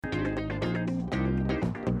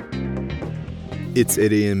It's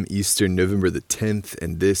 8 a.m. Eastern, November the 10th,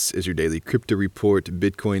 and this is your daily crypto report.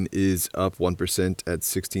 Bitcoin is up 1% at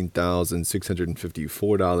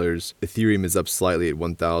 $16,654. Ethereum is up slightly at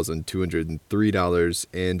 $1,203,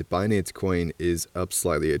 and Binance Coin is up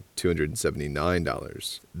slightly at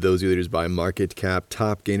 $279. Those are leaders by market cap.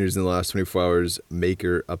 Top gainers in the last 24 hours,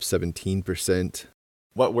 Maker up 17%.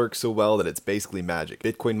 What works so well that it's basically magic?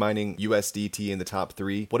 Bitcoin mining, USDT in the top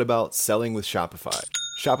 3. What about selling with Shopify?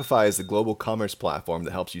 Shopify is the global commerce platform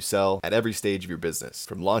that helps you sell at every stage of your business.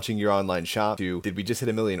 From launching your online shop to, did we just hit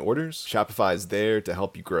 1 million orders? Shopify is there to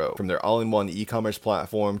help you grow. From their all-in-one e-commerce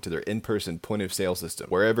platform to their in-person point-of-sale system.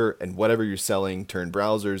 Wherever and whatever you're selling, turn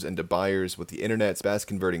browsers into buyers with the internet's best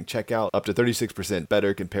converting checkout, up to 36%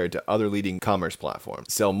 better compared to other leading commerce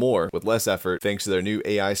platforms. Sell more with less effort thanks to their new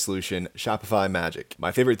AI solution, Shopify Magic.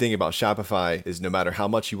 My favorite thing about Shopify is no matter how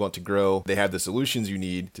much you want to grow, they have the solutions you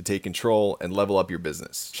need to take control and level up your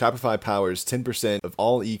business. Shopify powers 10% of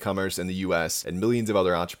all e-commerce in the US and millions of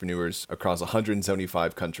other entrepreneurs across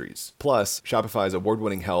 175 countries. Plus, Shopify's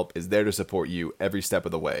award-winning help is there to support you every step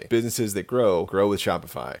of the way. Businesses that grow with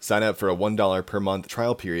Shopify. Sign up for a $1 per month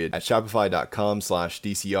trial period at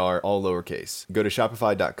shopify.com/DCR, all lowercase. Go to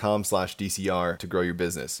shopify.com/DCR to grow your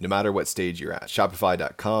business, no matter what stage you're at.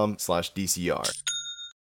 Shopify.com/DCR.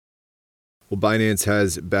 Well, Binance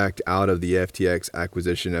has backed out of the FTX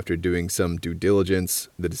acquisition after doing some due diligence.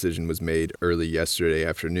 The decision was made early yesterday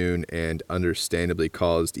afternoon and understandably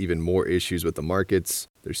caused even more issues with the markets.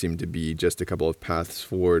 There seemed to be just a couple of paths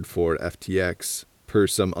forward for FTX. Per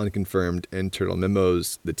some unconfirmed internal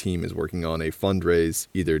memos, the team is working on a fundraise,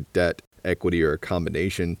 either debt, equity, or a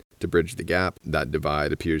combination to bridge the gap. That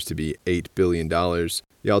divide appears to be $8 billion.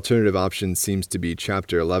 The alternative option seems to be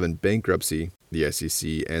Chapter 11 bankruptcy. The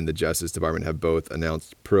SEC and the Justice Department have both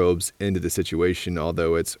announced probes into the situation,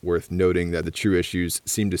 although it's worth noting that the true issues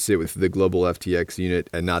seem to sit with the global FTX unit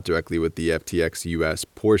and not directly with the FTX US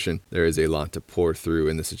portion. There is a lot to pour through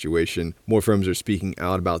in the situation. More firms are speaking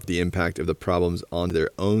out about the impact of the problems on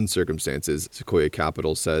their own circumstances. Sequoia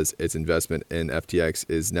Capital says its investment in FTX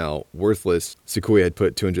is now worthless. Sequoia had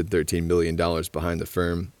put $213 million behind the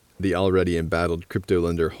firm. The already embattled crypto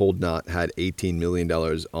lender Holdnot had $18 million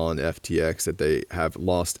on FTX that they have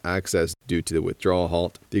lost access due to the withdrawal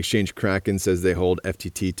halt. The exchange Kraken says they hold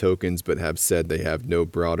FTT tokens but have said they have no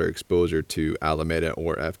broader exposure to Alameda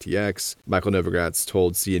or FTX. Michael Novogratz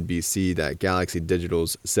told CNBC that Galaxy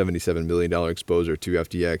Digital's $77 million exposure to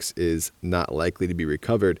FTX is not likely to be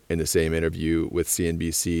recovered. In the same interview with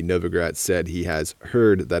CNBC, Novogratz said he has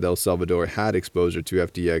heard that El Salvador had exposure to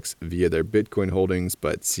FTX via their Bitcoin holdings,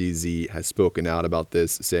 but CZ has spoken out about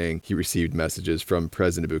this, saying he received messages from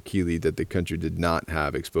President Bukele that the country did not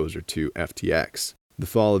have exposure to FTX. The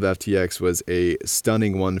fall of FTX was a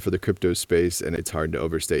stunning one for the crypto space, and it's hard to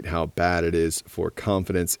overstate how bad it is for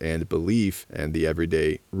confidence and belief and the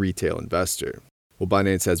everyday retail investor. Well,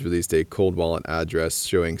 Binance has released a cold wallet address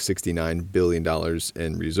showing $69 billion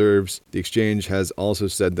in reserves. The exchange has also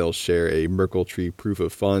said they'll share a Merkle Tree proof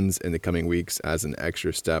of funds in the coming weeks as an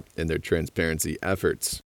extra step in their transparency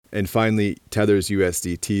efforts. And finally, Tether's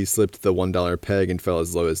USDT slipped the $1 peg and fell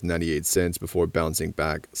as low as 98 cents before bouncing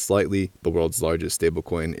back slightly. The world's largest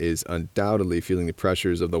stablecoin is undoubtedly feeling the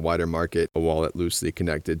pressures of the wider market. A wallet loosely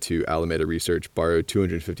connected to Alameda Research borrowed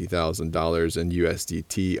 $250,000 in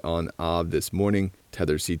USDT on Aave this morning.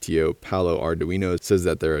 Tether CTO Paolo Arduino says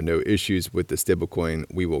that there are no issues with the stablecoin.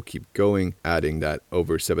 We will keep going, adding that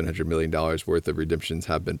over $700 million worth of redemptions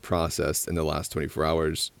have been processed in the last 24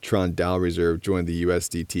 hours. Tron Dow Reserve joined the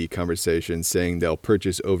USDT conversation, saying they'll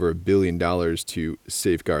purchase over $1 billion to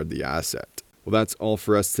safeguard the asset. Well, that's all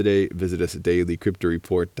for us today. Visit us at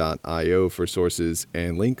dailycryptoreport.io for sources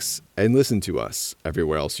and links, and listen to us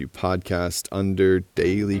everywhere else you podcast under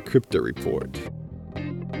Daily Crypto Report.